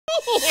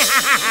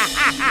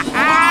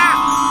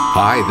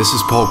Hi, this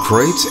is Paul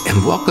Kreitz,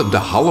 and welcome to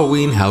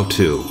Halloween How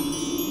To.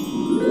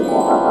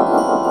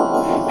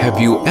 Have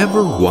you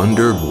ever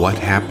wondered what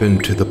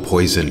happened to the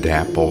poisoned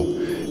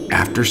apple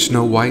after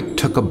Snow White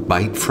took a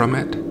bite from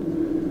it?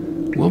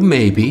 Well,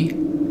 maybe,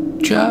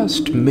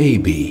 just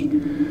maybe,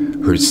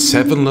 her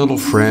 7 little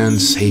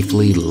friends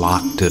safely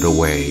locked it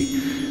away,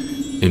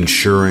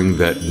 ensuring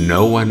that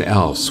no one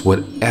else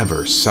would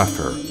ever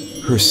suffer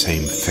her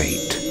same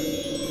fate.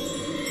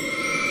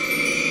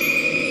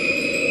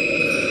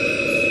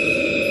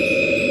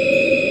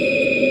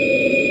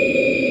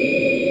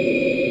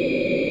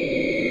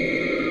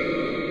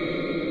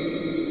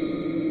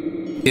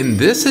 In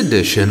this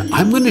edition,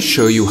 I'm going to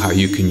show you how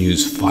you can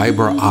use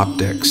fiber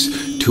optics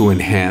to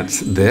enhance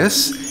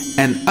this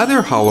and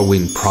other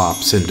Halloween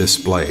props and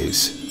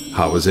displays.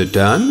 How is it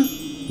done?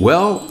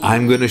 Well,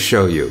 I'm going to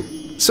show you.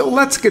 So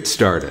let's get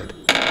started.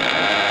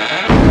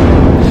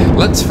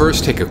 Let's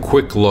first take a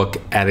quick look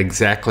at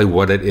exactly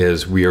what it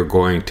is we are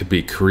going to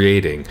be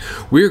creating.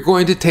 We are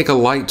going to take a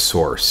light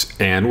source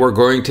and we're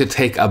going to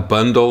take a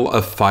bundle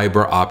of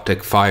fiber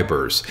optic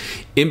fibers.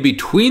 In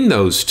between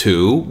those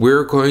two,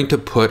 we're going to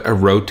put a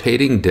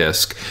rotating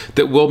disc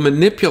that will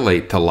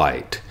manipulate the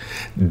light.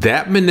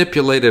 That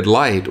manipulated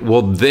light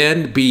will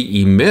then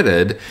be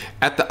emitted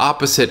at the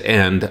opposite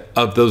end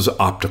of those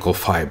optical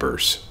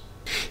fibers.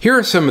 Here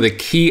are some of the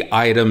key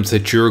items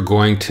that you're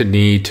going to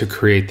need to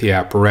create the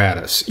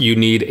apparatus. You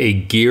need a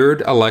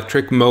geared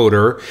electric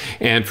motor,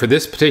 and for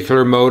this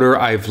particular motor,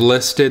 I've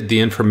listed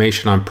the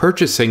information on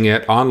purchasing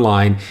it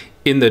online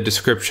in the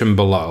description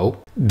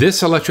below.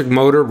 This electric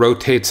motor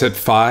rotates at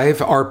 5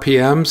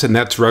 RPMs, and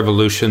that's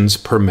revolutions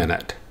per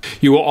minute.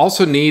 You will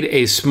also need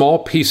a small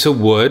piece of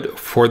wood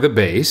for the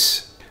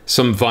base,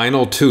 some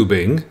vinyl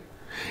tubing,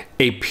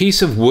 a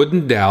piece of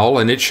wooden dowel,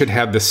 and it should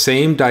have the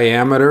same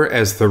diameter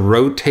as the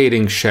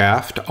rotating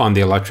shaft on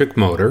the electric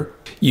motor.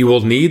 You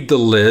will need the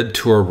lid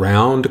to a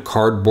round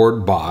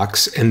cardboard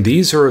box, and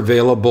these are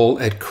available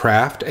at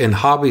craft and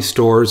hobby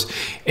stores,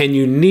 and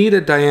you need a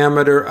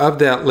diameter of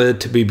that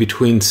lid to be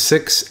between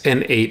 6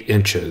 and 8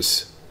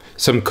 inches.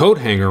 Some coat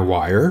hanger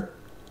wire,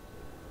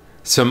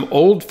 some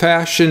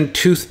old-fashioned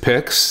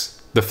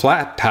toothpicks, the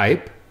flat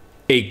type,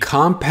 a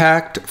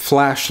compact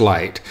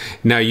flashlight.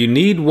 Now you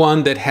need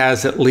one that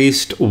has at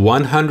least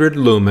 100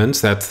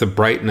 lumens, that's the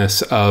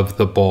brightness of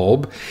the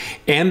bulb,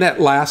 and that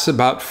lasts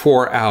about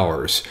 4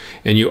 hours.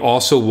 And you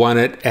also want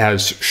it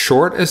as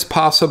short as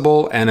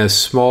possible and as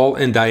small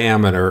in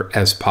diameter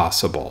as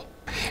possible.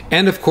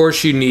 And of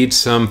course you need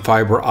some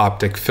fiber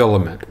optic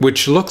filament,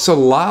 which looks a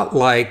lot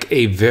like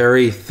a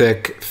very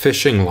thick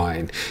fishing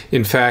line.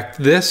 In fact,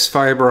 this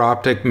fiber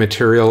optic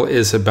material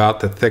is about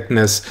the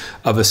thickness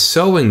of a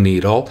sewing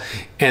needle,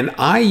 and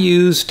I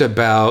used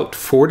about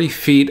 40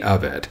 feet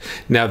of it.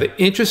 Now, the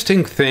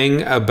interesting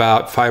thing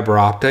about fiber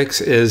optics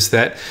is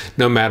that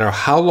no matter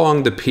how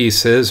long the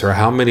piece is or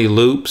how many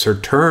loops or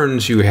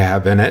turns you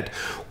have in it,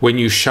 when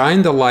you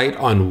shine the light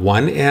on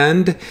one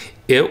end,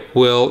 it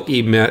will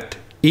emit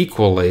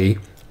equally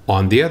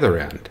on the other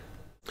end.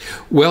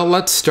 Well,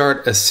 let's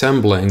start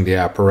assembling the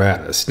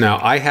apparatus. Now,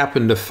 I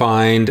happened to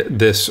find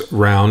this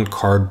round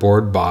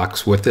cardboard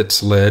box with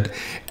its lid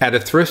at a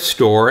thrift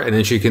store, and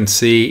as you can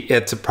see,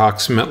 it's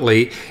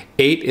approximately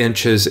 8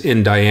 inches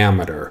in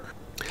diameter.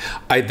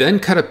 I then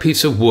cut a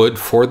piece of wood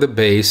for the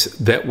base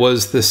that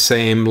was the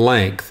same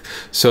length.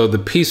 So the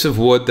piece of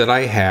wood that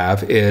I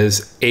have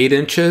is 8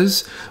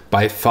 inches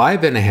by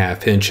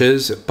 5.5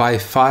 inches by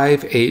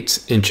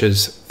 5/8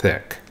 inches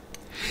thick.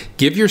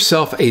 Give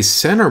yourself a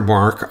center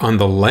mark on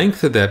the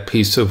length of that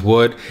piece of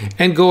wood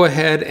and go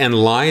ahead and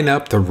line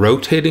up the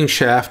rotating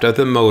shaft of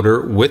the motor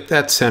with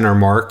that center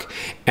mark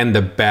and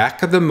the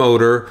back of the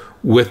motor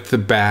with the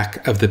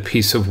back of the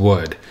piece of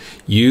wood.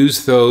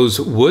 Use those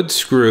wood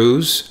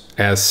screws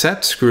as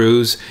set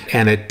screws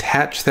and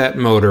attach that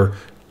motor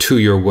to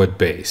your wood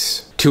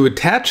base. To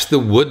attach the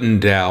wooden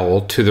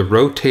dowel to the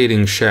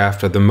rotating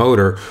shaft of the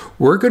motor,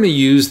 we're going to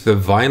use the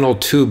vinyl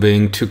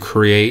tubing to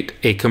create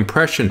a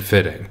compression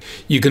fitting.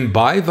 You can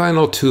buy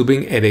vinyl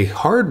tubing at a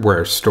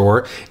hardware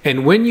store,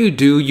 and when you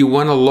do, you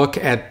want to look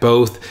at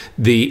both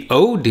the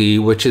OD,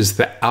 which is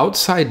the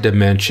outside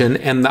dimension,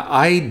 and the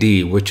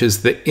ID, which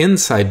is the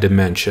inside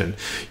dimension.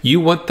 You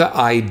want the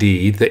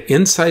ID, the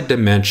inside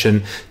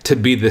dimension, to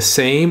be the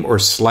same or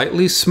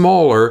slightly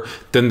smaller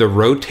than the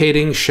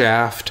rotating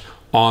shaft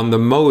on the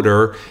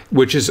motor,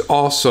 which is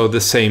also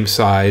the same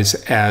size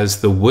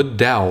as the wood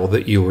dowel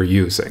that you were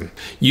using.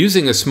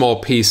 Using a small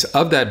piece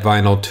of that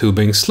vinyl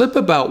tubing, slip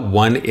about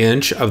 1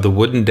 inch of the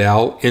wooden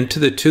dowel into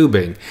the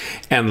tubing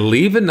and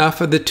leave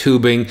enough of the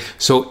tubing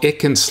so it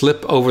can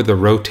slip over the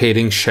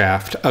rotating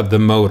shaft of the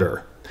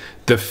motor.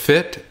 The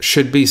fit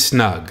should be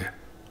snug.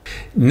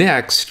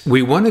 Next,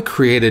 we want to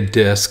create a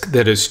disc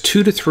that is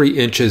 2 to 3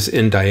 inches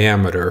in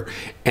diameter,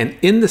 and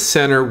in the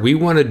center we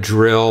want to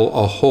drill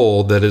a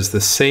hole that is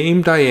the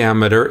same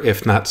diameter,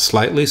 if not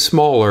slightly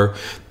smaller,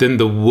 than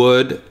the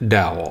wood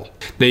dowel.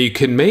 Now you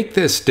can make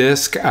this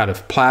disc out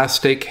of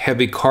plastic,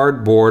 heavy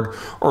cardboard,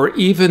 or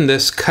even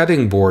this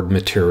cutting board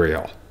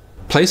material.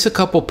 Place a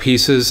couple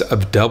pieces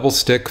of double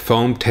stick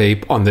foam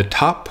tape on the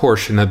top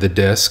portion of the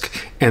disc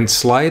and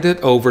slide it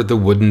over the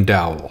wooden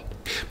dowel.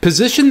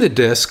 Position the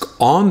disc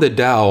on the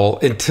dowel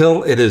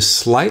until it is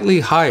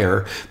slightly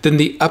higher than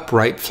the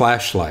upright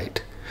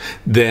flashlight.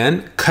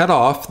 Then cut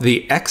off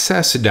the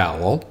excess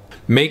dowel.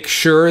 Make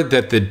sure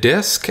that the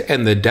disc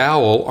and the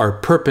dowel are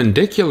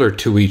perpendicular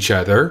to each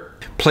other.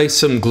 Place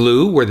some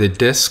glue where the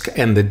disc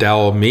and the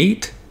dowel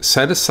meet.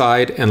 Set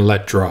aside and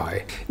let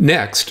dry.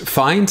 Next,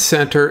 find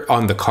center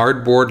on the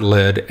cardboard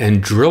lid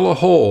and drill a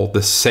hole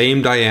the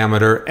same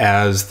diameter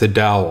as the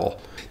dowel.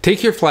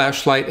 Take your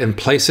flashlight and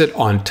place it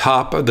on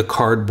top of the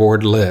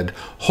cardboard lid,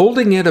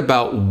 holding it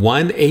about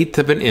 1/8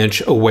 of an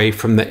inch away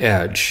from the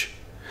edge.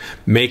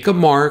 Make a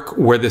mark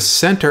where the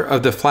center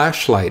of the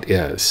flashlight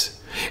is,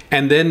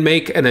 and then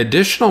make an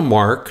additional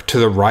mark to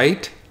the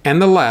right and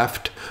the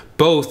left,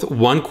 both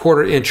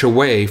 1/4 inch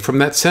away from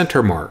that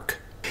center mark.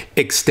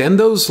 Extend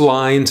those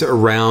lines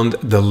around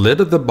the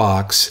lid of the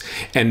box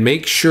and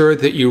make sure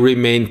that you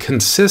remain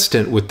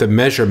consistent with the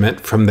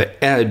measurement from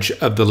the edge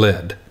of the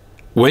lid.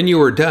 When you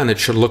are done, it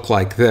should look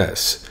like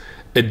this.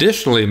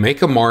 Additionally,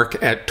 make a mark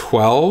at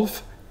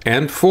 12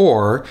 and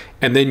 4,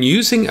 and then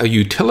using a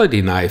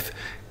utility knife,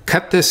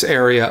 cut this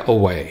area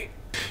away.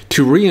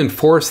 To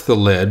reinforce the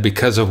lid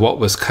because of what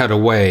was cut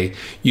away,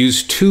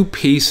 use 2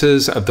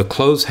 pieces of the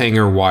clothes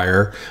hanger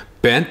wire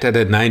bent at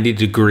a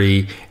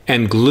 90-degree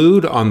and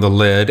glued on the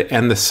lid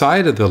and the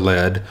side of the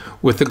lid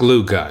with a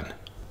glue gun.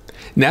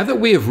 Now that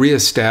we have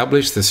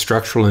reestablished the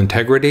structural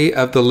integrity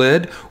of the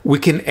lid, we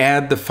can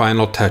add the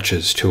final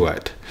touches to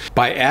it.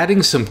 By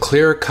adding some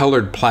clear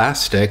colored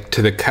plastic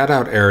to the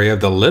cutout area of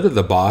the lid of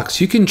the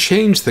box, you can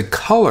change the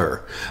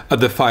color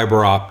of the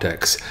fiber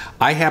optics.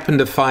 I happen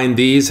to find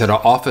these at an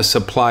office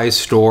supply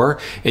store,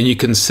 and you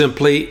can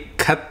simply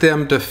cut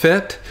them to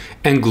fit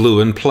and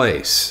glue in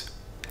place.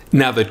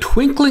 Now the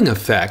twinkling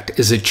effect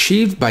is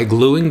achieved by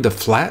gluing the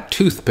flat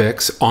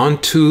toothpicks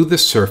onto the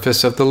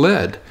surface of the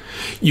lid.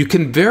 You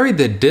can vary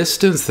the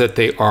distance that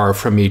they are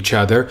from each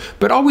other,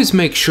 but always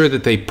make sure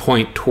that they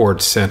point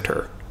towards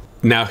center.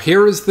 Now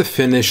here is the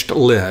finished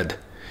lid.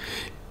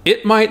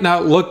 It might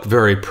not look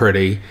very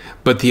pretty,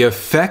 but the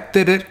effect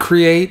that it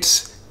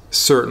creates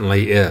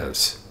certainly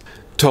is.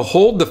 To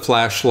hold the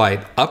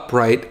flashlight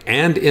upright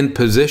and in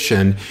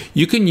position,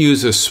 you can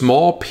use a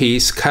small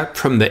piece cut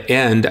from the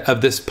end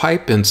of this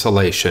pipe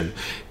insulation.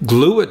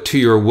 Glue it to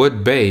your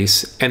wood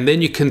base, and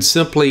then you can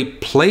simply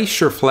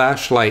place your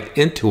flashlight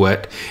into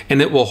it,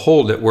 and it will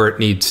hold it where it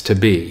needs to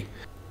be.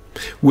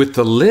 With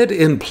the lid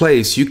in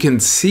place, you can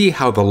see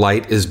how the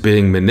light is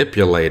being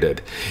manipulated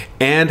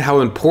and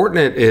how important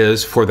it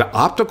is for the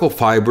optical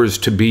fibers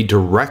to be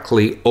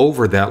directly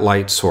over that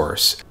light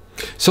source.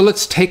 So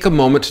let's take a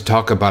moment to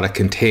talk about a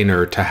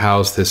container to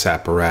house this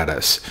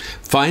apparatus.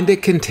 Find a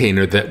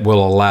container that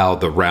will allow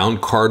the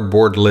round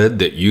cardboard lid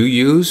that you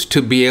use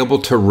to be able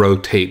to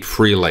rotate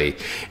freely.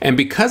 And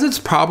because it's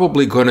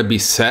probably going to be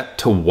set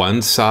to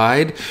one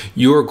side,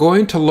 you are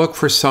going to look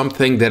for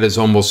something that is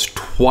almost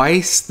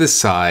twice the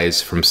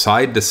size from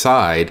side to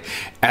side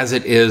as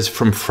it is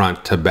from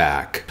front to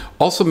back.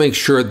 Also make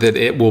sure that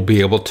it will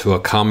be able to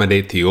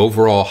accommodate the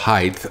overall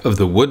height of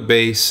the wood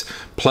base,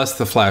 plus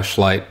the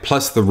flashlight,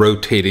 plus the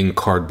rotating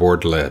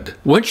cardboard lid.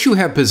 Once you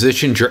have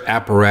positioned your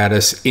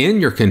apparatus in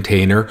your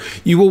container,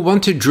 you will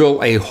want to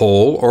drill a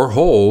hole or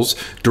holes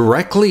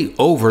directly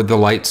over the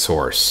light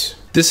source.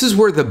 This is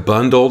where the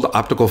bundled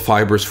optical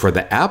fibers for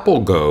the apple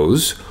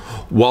goes,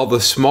 while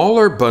the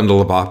smaller bundle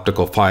of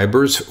optical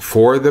fibers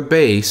for the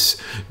base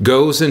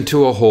goes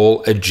into a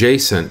hole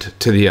adjacent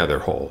to the other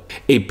hole.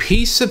 A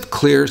piece of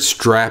clear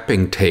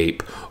strapping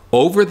tape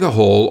over the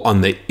hole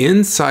on the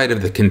inside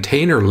of the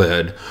container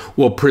lid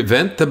will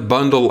prevent the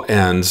bundle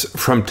ends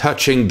from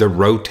touching the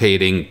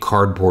rotating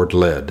cardboard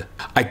lid.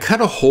 I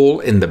cut a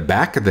hole in the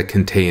back of the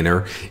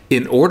container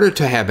in order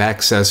to have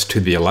access to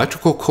the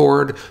electrical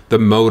cord, the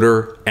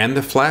motor, and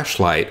the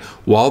flashlight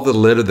while the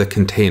lid of the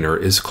container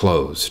is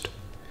closed.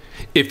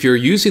 If you're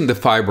using the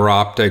fiber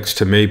optics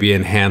to maybe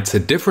enhance a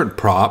different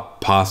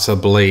prop,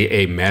 possibly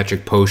a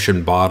magic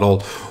potion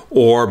bottle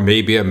or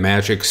maybe a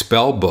magic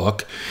spell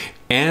book,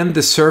 and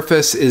the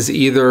surface is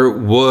either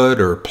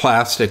wood or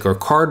plastic or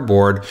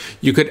cardboard,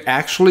 you could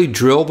actually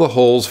drill the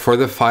holes for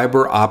the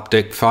fiber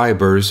optic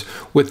fibers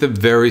with a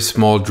very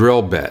small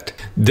drill bit.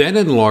 Then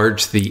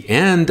enlarge the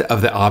end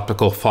of the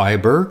optical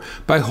fiber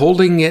by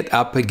holding it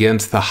up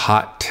against the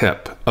hot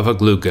tip of a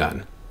glue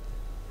gun.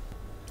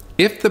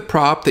 If the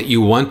prop that you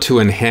want to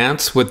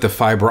enhance with the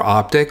fiber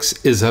optics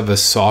is of a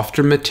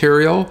softer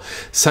material,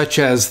 such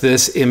as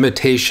this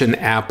imitation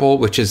apple,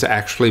 which is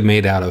actually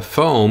made out of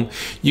foam,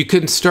 you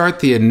can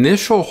start the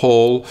initial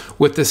hole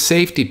with a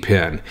safety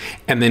pin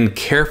and then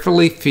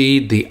carefully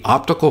feed the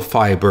optical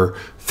fiber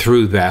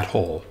through that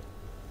hole.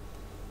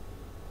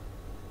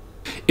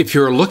 If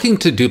you're looking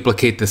to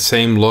duplicate the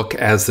same look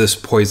as this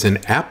poison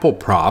apple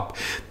prop,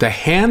 the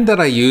hand that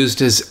I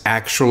used is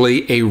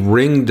actually a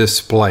ring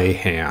display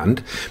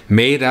hand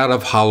made out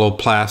of hollow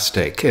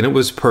plastic, and it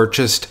was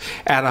purchased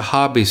at a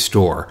hobby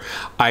store.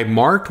 I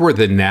marked where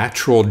the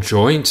natural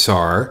joints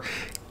are,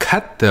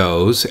 cut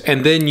those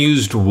and then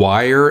used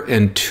wire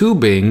and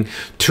tubing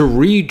to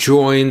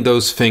rejoin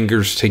those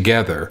fingers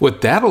together.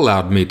 What that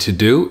allowed me to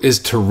do is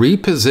to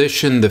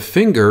reposition the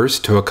fingers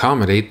to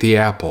accommodate the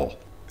apple.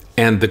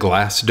 And the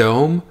glass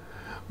dome?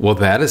 Well,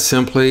 that is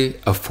simply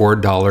a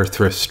 $4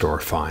 thrift store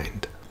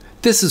find.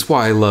 This is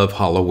why I love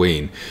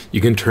Halloween.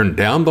 You can turn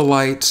down the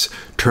lights,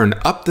 turn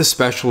up the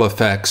special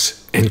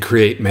effects, and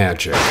create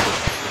magic.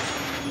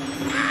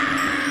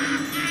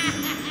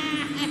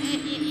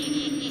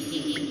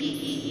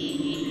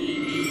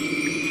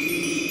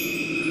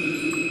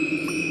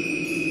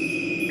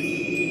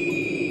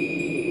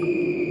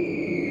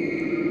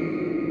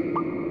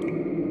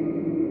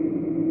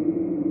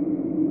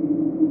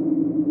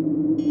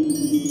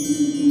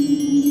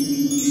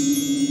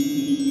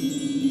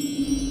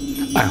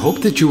 I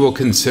hope that you will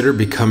consider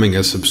becoming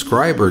a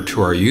subscriber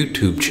to our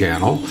YouTube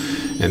channel,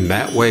 and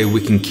that way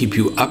we can keep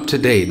you up to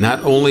date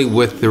not only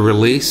with the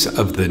release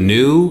of the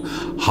new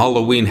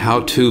Halloween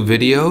how-to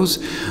videos,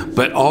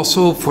 but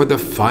also for the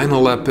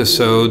final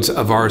episodes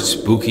of our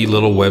spooky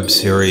little web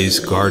series,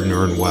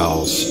 Gardner and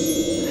Wells.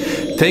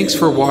 Thanks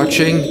for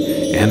watching,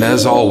 and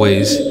as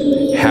always,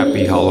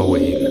 happy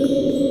Halloween.